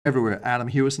Everywhere,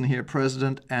 Adam Hewison here,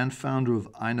 president and founder of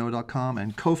iknow.com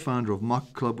and co-founder of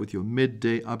MarketClub with your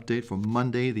midday update for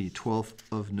Monday, the 12th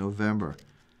of November.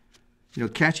 You know,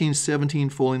 catching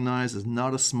 17 falling knives is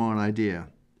not a smart idea.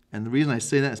 And the reason I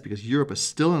say that is because Europe is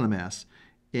still in a mess,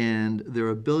 and their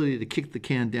ability to kick the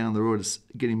can down the road is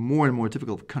getting more and more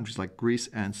difficult for countries like Greece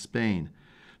and Spain.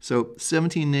 So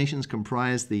 17 nations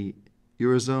comprise the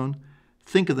Eurozone.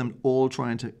 Think of them all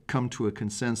trying to come to a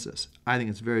consensus. I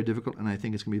think it's very difficult, and I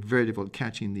think it's going to be very difficult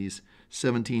catching these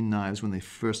 17 knives when they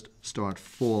first start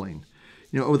falling.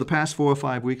 You know, over the past 4 or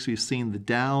 5 weeks, we've seen the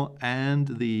Dow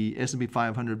and the S&P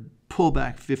 500 pull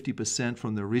back 50%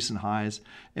 from their recent highs,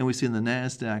 and we've seen the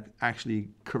NASDAQ actually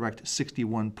correct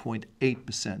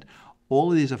 61.8%. All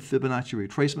of these are Fibonacci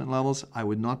retracement levels. I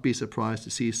would not be surprised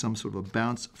to see some sort of a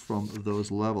bounce from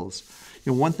those levels.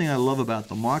 You know, one thing I love about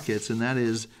the markets, and that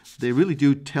is they really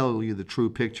do tell you the true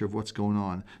picture of what's going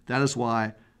on. That is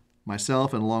why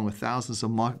myself, and along with thousands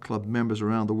of Market Club members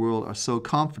around the world, are so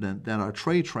confident that our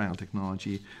trade triangle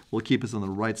technology will keep us on the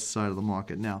right side of the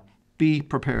market. Now, be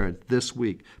prepared this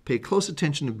week. Pay close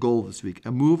attention to gold this week.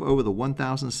 A move over the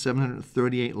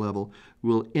 1,738 level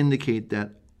will indicate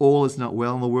that all is not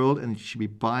well in the world, and you should be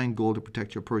buying gold to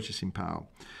protect your purchasing power.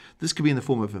 This could be in the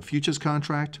form of a futures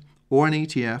contract or an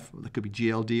ETF. That could be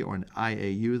GLD or an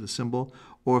IAU, the symbol,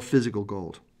 or physical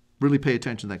gold. Really pay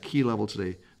attention to that key level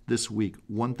today, this week,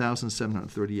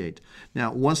 1,738.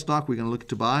 Now, one stock we're going to look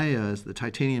to buy is the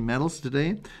titanium metals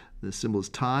today. The symbol is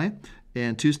TI.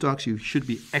 And 2 stocks you should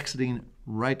be exiting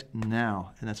right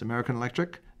now, and that's American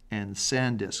Electric and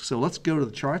SanDisk. So let's go to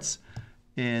the charts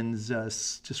and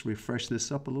just refresh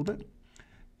this up a little bit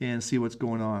and see what's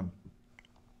going on.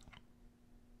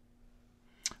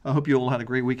 I hope you all had a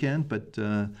great weekend, but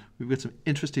we've got some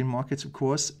interesting markets, of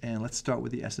course, and let's start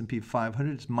with the S&P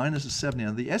 500. It's minus a 70.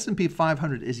 Now, the S&P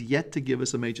 500 is yet to give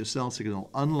us a major sell signal,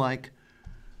 unlike,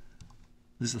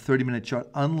 this is a 30-minute chart,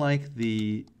 unlike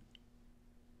the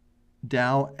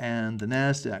Dow and the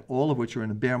NASDAQ, all of which are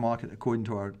in a bear market according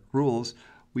to our rules.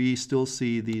 We still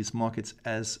see these markets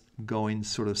as going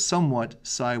sort of somewhat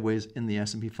sideways in the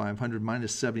S&P 500,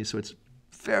 minus 70, so it's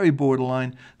very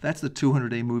borderline. That's the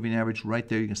 200-day moving average right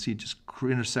there. You can see just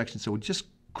intersection, so we're just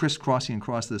crisscrossing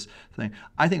across this thing.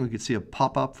 I think we could see a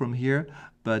pop-up from here,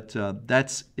 but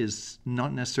that is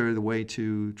not necessarily the way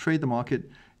to trade the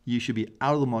market. You should be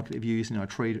out of the market if you're using our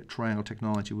trade triangle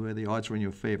technology where the odds are in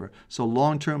your favor. So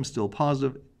long-term, still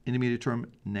positive, intermediate term,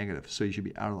 negative. So you should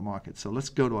be out of the market. So let's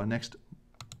go to our next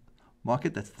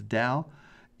market. That's the Dow.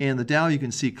 And the Dow, you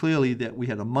can see clearly that we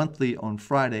had a monthly on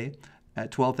Friday at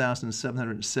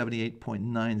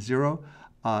 12,778.90.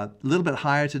 A little bit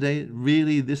higher today.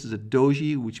 Really, this is a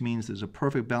doji, which means there's a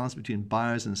perfect balance between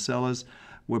buyers and sellers.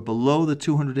 We're below the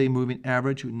 200-day moving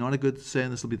average. Not a good sign.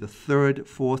 This will be the 3rd,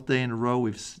 4th day in a row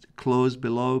we've closed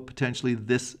below potentially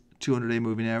this 200-day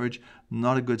moving average.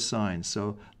 Not a good sign.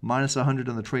 So minus 100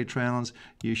 on the trade triangles.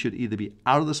 You should either be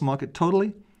out of this market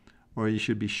totally, or you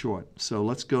should be short. So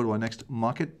let's go to our next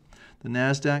market, the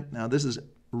NASDAQ. Now this is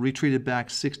retreated back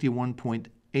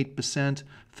 61.8%.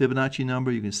 Fibonacci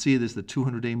number, you can see there's the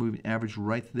 200-day moving average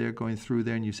right there going through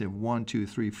there, and you say 1, 2,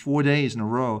 3, 4 days in a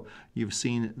row you've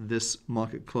seen this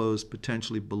market close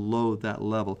potentially below that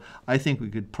level. I think we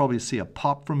could probably see a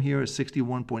pop from here.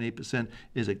 61.8%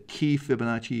 is a key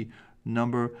Fibonacci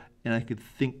number, and I could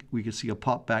think we could see a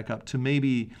pop back up to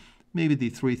maybe the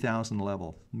 3,000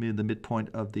 level, maybe the midpoint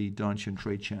of the Donchian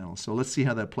trade channel. So let's see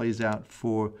how that plays out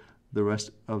for the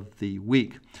rest of the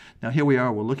week. Now here we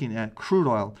are, we're looking at crude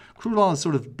oil. Crude oil is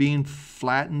sort of being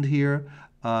flattened here.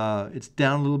 It's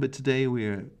down a little bit today.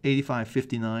 We're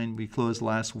 85.59. We closed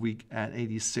last week at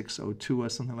 86.02 or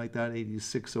something like that,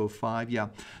 86.05. Yeah,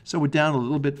 so we're down a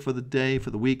little bit for the day,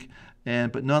 for the week,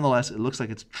 but nonetheless, it looks like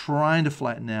it's trying to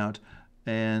flatten out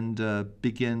and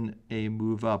begin a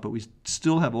move up. But we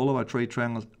still have all of our trade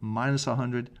triangles minus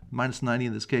 100, minus 90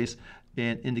 in this case,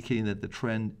 and indicating that the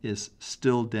trend is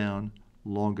still down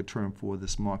longer term for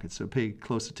this market. So pay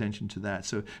close attention to that.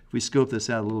 So if we scope this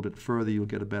out a little bit further, you'll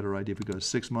get a better idea. If we go to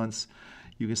 6 months,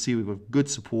 you can see we've got good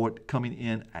support coming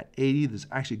in at 80. There's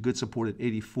actually good support at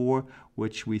 84,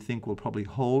 which we think will probably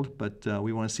hold, but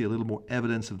we want to see a little more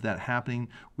evidence of that happening,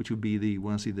 which would be we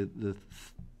want to see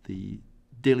the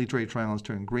daily trade triangles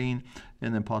turn green,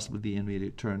 and then possibly the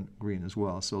intermediate turn green as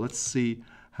well. So let's see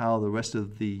how the rest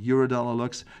of the euro-dollar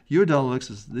looks. Euro-dollar looks,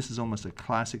 this is almost a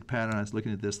classic pattern. I was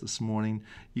looking at this morning.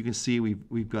 You can see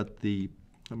we've got the,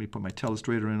 let me put my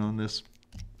telestrator in on this.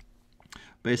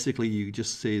 Basically, you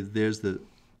just say there's the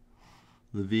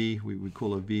V, we would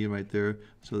call a V right there.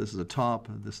 So this is a top,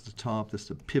 this is a top, this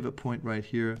is a pivot point right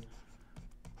here.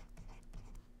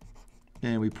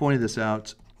 And we pointed this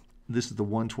out This is the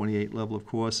 128 level, of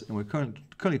course, and we're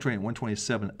currently trading at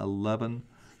 127.11.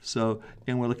 So,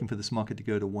 and we're looking for this market to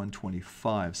go to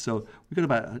 125. So we've got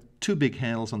about 2 big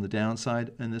handles on the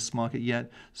downside in this market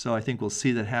yet. So I think we'll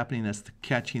see that happening. That's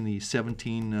catching the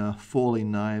 17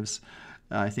 falling knives.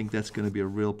 I think that's going to be a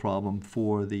real problem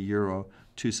for the euro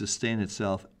to sustain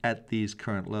itself at these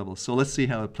current levels. So let's see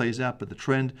how it plays out. But the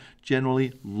trend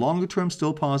generally, longer term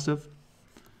still positive,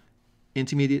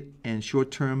 intermediate and short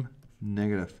term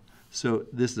negative. So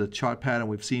this is a chart pattern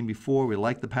we've seen before. We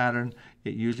like the pattern.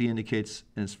 It usually indicates,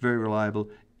 and it's very reliable,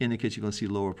 indicates you're going to see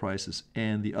lower prices.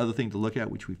 And the other thing to look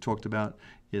at, which we've talked about,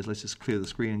 is let's just clear the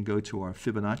screen and go to our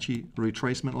Fibonacci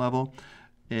retracement level.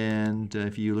 And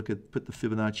if you put the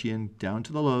Fibonacci in down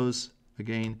to the lows,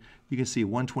 again, you can see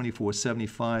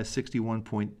 124.75,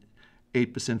 61.8%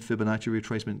 Fibonacci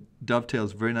retracement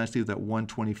dovetails very nicely with that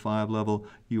 125 level.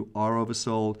 You are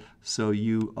oversold, so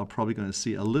you are probably going to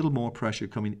see a little more pressure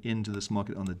coming into this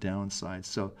market on the downside.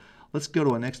 So let's go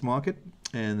to our next market,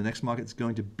 and the next market is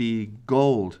going to be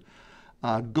gold.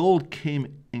 Gold came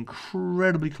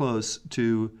incredibly close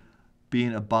to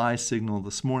being a buy signal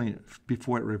this morning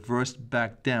before it reversed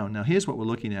back down. Now here's what we're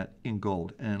looking at in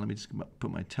gold, and let me just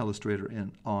put my telestrator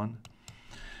on,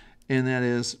 and that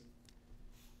is,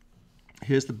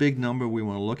 here's the big number we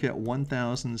want to look at,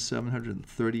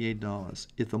 $1,738.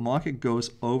 If the market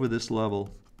goes over this level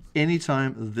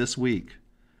anytime this week,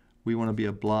 we want to be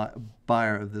a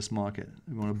buyer of this market.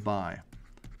 We want to buy.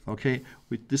 Okay,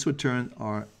 this would turn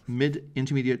our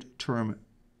mid-intermediate term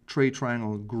trade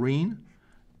triangle green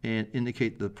and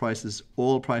indicate the prices,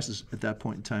 all prices at that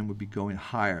point in time would be going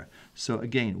higher. So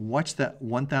again, watch that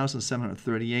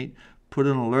 1,738. Put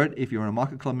an alert. If you're a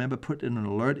MarketClub member, put in an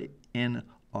alert in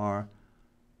our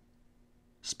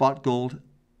spot gold,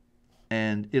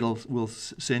 and we'll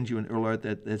send you an alert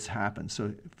that it's happened.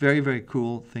 So very, very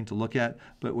cool thing to look at.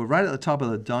 But we're right at the top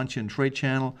of the Donchian trade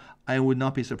channel. I would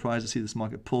not be surprised to see this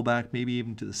market pull back, maybe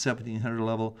even to the 1,700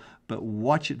 level. But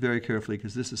watch it very carefully,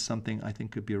 because this is something I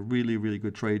think could be a really, really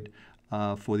good trade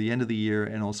for the end of the year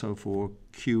and also for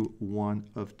Q1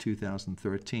 of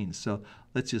 2013. So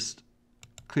let's just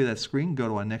clear that screen, go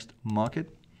to our next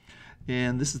market.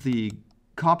 And this is the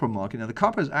copper market. Now the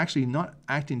copper is actually not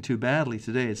acting too badly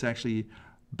today. It's actually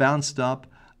bounced up.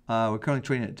 We're currently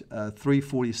trading at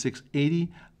 346.80.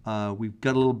 We've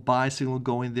got a little buy signal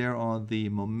going there on the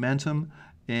momentum,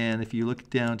 and if you look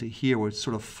down to here, we're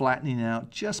sort of flattening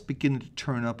out, just beginning to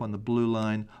turn up on the blue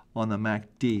line on the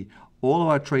MACD. All of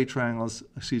our trade triangles,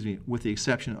 with the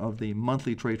exception of the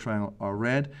monthly trade triangle, are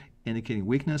red, indicating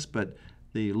weakness, but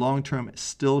the long term is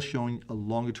still showing a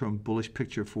longer term bullish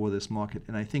picture for this market.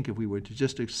 And I think if we were to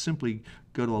just simply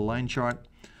go to a line chart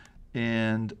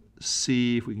and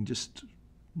see if we can just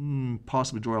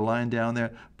possibly draw a line down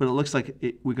there, but it looks like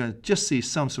we're going to just see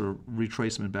some sort of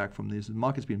retracement back from these. The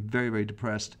market's been very, very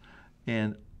depressed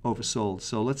and oversold.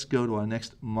 So let's go to our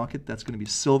next market. That's going to be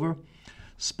silver.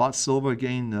 Spot silver,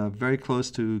 again, very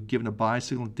close to giving a buy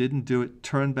signal. Didn't do it.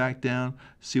 Turned back down.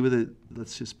 See whether,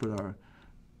 let's just put our,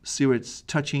 see where it's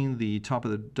touching the top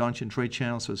of the Donchian trade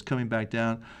channel, so it's coming back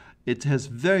down. It has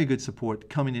very good support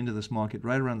coming into this market,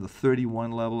 right around the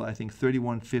 31 level. I think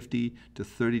 31.50 to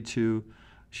 32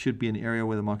 should be an area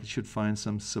where the market should find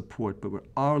some support. But we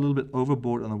are a little bit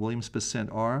overbought on the Williams percent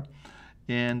R.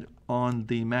 And on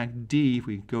the MACD, if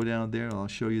we go down there, I'll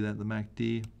show you that the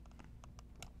MACD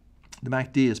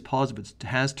is positive. It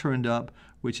has turned up,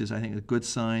 which is, I think, a good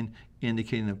sign,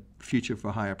 indicating a future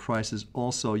for higher prices.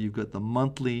 Also, you've got the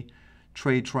monthly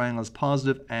trade triangle is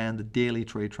positive and the daily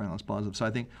trade triangle is positive. So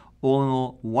I think all in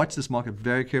all, watch this market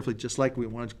very carefully, just like we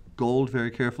watch gold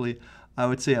very carefully. I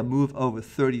would say a move over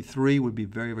 33 would be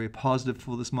very, very positive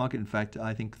for this market. In fact,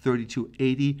 I think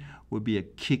 32.80 would be a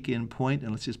kick-in point.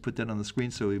 And let's just put that on the screen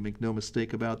so we make no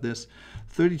mistake about this.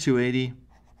 32.80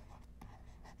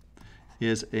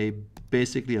 is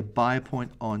basically a buy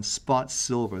point on spot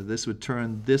silver. This would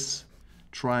turn this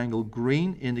triangle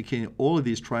green, indicating all of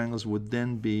these triangles would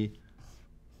then be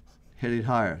headed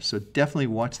higher. So definitely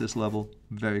watch this level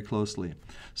very closely.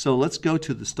 So let's go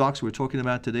to the stocks we're talking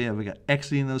about today. I've got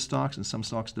exiting those stocks and some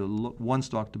stocks to one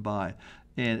stock to buy.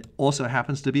 And it also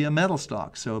happens to be a metal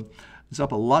stock. So it's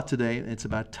up a lot today. It's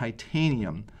about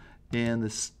titanium. And the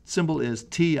symbol is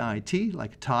TIT,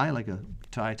 like tie, like a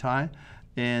tie.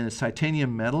 And it's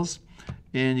titanium metals.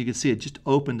 And you can see it just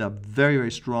opened up very,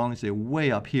 very strong. It's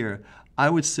way up here. I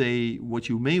would say what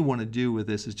you may want to do with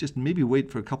this is just maybe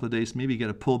wait for a couple of days, maybe get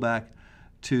a pullback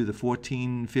to the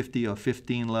 14.50 or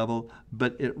 15 level.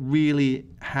 But it really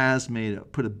has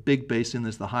put a big base in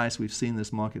this, the highest we've seen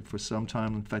this market for some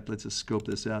time. In fact, let's just scope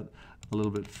this out a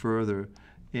little bit further.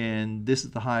 And this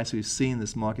is the highest we've seen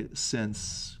this market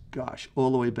since, gosh,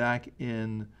 all the way back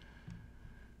in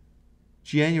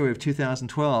January of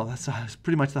 2012. That's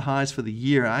pretty much the highs for the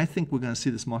year. I think we're going to see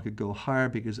this market go higher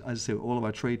because, as I say, all of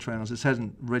our trade triangles, this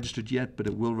hasn't registered yet, but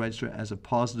it will register as a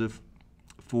positive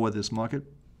for this market.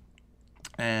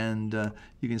 And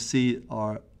you can see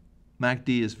our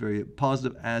MACD is very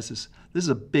positive as this. This is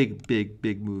a big, big,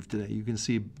 big move today. You can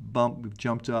see bump, we've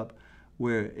jumped up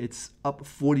where it's up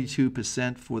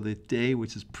 42% for the day,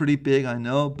 which is pretty big, I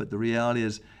know, but the reality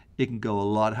is it can go a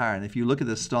lot higher. And if you look at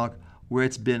the stock where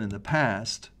it's been in the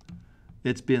past,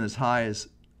 it's been as high as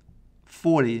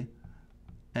 40,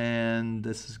 and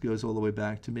this goes all the way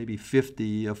back to maybe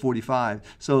 50 or 45.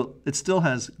 So it still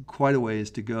has quite a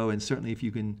ways to go, and certainly if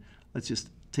you can, let's just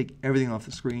take everything off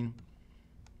the screen,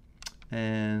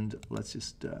 and let's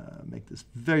just make this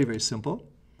very, very simple.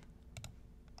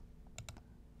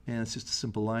 And it's just a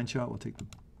simple line chart. We'll take the,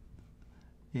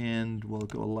 and we'll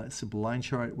go a simple line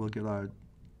chart. We'll get our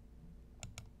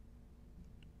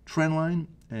trend line,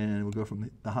 and we'll go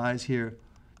from the highs here,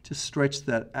 just stretch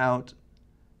that out,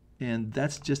 and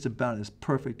that's just about as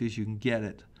perfect as you can get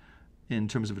it in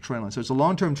terms of a trend line. So it's a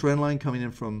long-term trend line coming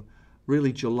in from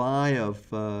really July of,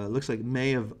 looks like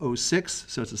May of 06.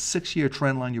 So it's a 6-year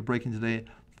trend line you're breaking today.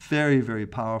 Very, very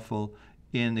powerful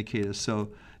indicator. So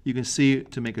you can see,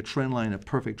 to make a trend line a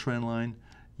perfect trend line,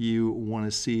 you want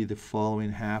to see the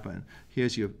following happen.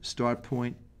 Here's your start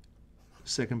point,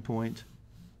 second point,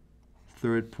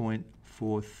 third point,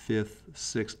 fourth, fifth,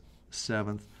 sixth,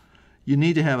 seventh. You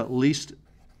need to have at least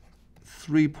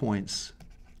 3 points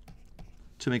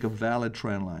to make a valid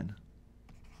trend line.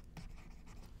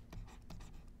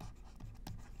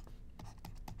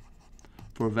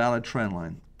 For a valid trend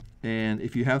line. And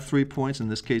if you have 3 points, in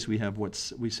this case we have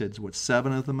we said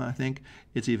 7 of them, I think,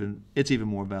 it's even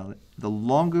more valid. The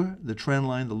longer the trend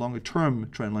line, the longer term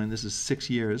trend line, this is 6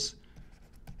 years,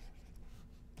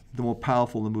 the more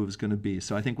powerful the move is going to be.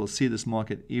 So I think we'll see this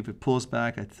market, if it pulls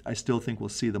back, I still think we'll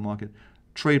see the market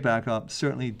trade back up.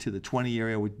 Certainly to the 20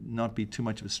 area would not be too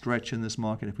much of a stretch in this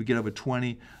market. If we get over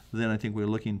 20, then I think we're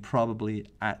looking probably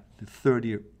at the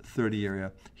 30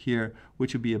 area here,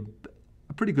 which would be a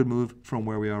pretty good move from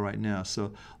where we are right now.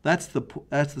 So that's the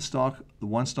stock, the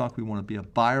one stock we want to be a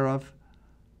buyer of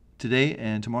today,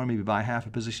 and tomorrow maybe buy half a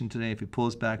position today. If it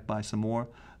pulls back, buy some more.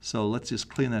 So let's just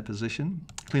clean that position,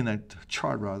 clean that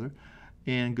chart rather,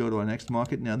 and go to our next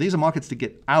market. Now these are markets to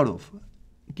get out of,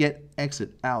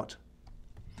 exit out.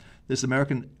 This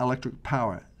American Electric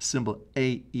Power, symbol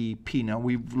AEP. Now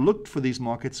we've looked for these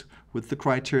markets with the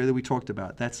criteria that we talked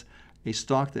about. That's a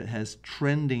stock that has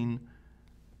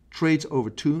trades over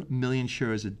 2 million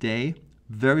shares a day,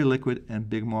 very liquid and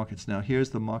big markets. Now here's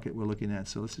the market we're looking at.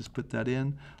 So let's just put that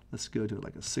in. Let's go to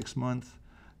like a 6 month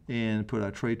and put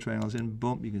our trade triangles in.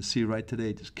 Boom, you can see right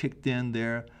today it just kicked in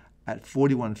there at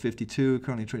 41.52,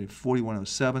 currently trading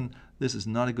 41.07. This is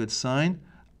not a good sign.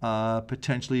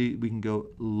 Potentially we can go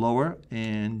lower,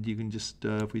 and you can just,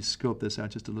 if we scope this out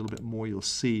just a little bit more, you'll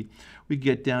see we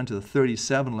get down to the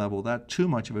 37 level. Not too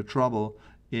much of a trouble,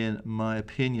 in my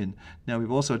opinion. Now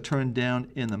we've also turned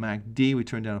down in the MACD. We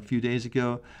turned down a few days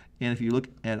ago, and if you look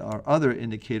at our other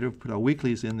indicator, put our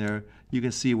weeklies in there, you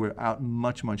can see we're out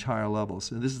much, much higher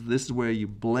levels. And this is where you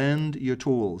blend your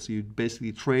tools. You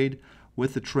basically trade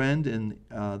with the trend, and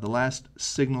the last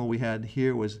signal we had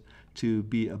here was to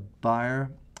be a buyer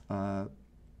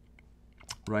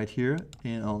right here.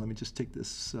 And let me just take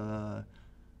this the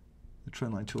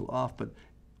trend line tool off, but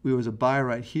we was a buy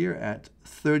right here at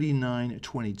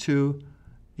 39.22,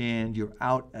 and you're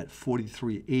out at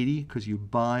 43.80 because you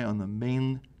buy on the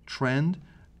main trend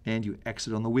and you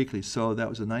exit on the weekly. So that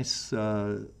was a nice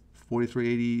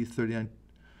 43.80, 39.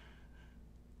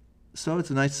 So it's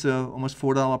a nice almost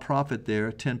 $4 profit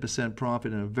there, 10%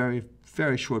 profit in a very,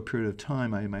 very short period of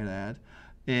time, I might add.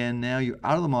 And now you're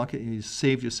out of the market and you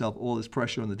saved yourself all this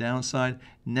pressure on the downside.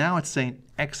 Now it's saying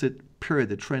exit period.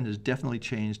 The trend has definitely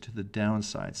changed to the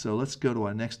downside. So let's go to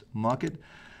our next market,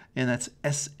 and that's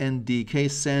SNDK,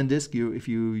 SanDisk. If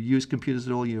you use computers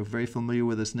at all, you're very familiar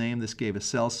with this name. This gave a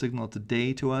sell signal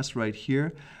today to us right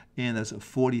here, and that's a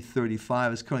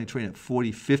 40.35. It's currently trading at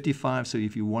 40.55, so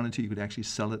if you wanted to, you could actually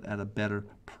sell it at a better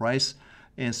price.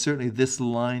 And certainly this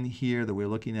line here that we're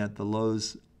looking at, the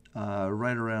lows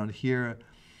right around here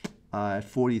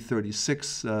at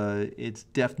 40.36, it's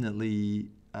definitely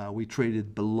we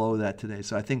traded below that today.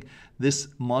 So I think this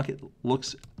market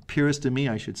appears to me,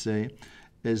 I should say,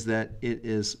 is that it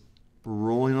is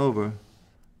rolling over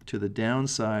to the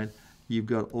downside. You've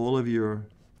got all of your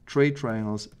trade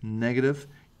triangles negative,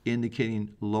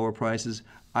 indicating lower prices.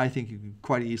 I think you can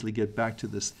quite easily get back to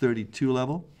this 32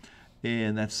 level,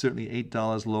 and that's certainly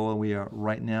 $8 lower than we are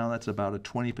right now. That's about a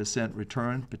 20%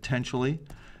 return potentially,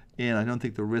 and I don't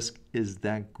think the risk is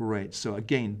that great. So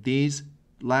again, these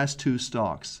last two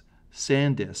stocks,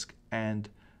 SanDisk and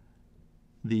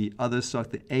the other stock,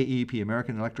 the AEP,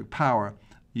 American Electric Power,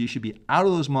 you should be out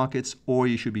of those markets or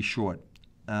you should be short.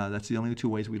 That's the only two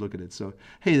ways we look at it. So,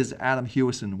 hey, this is Adam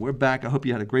Hewison. We're back. I hope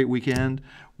you had a great weekend.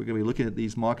 We're going to be looking at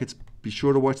these markets. Be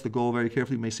sure to watch the gold very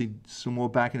carefully. You may see some more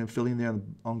backing and filling there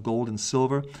on gold and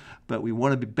silver. But we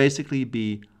want to basically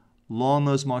be long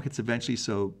those markets eventually,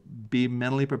 so be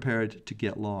mentally prepared to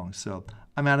get long. So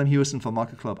I'm Adam Hewison for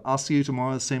Market Club. I'll see you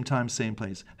tomorrow at the same time, same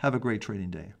place. Have a great trading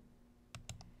day.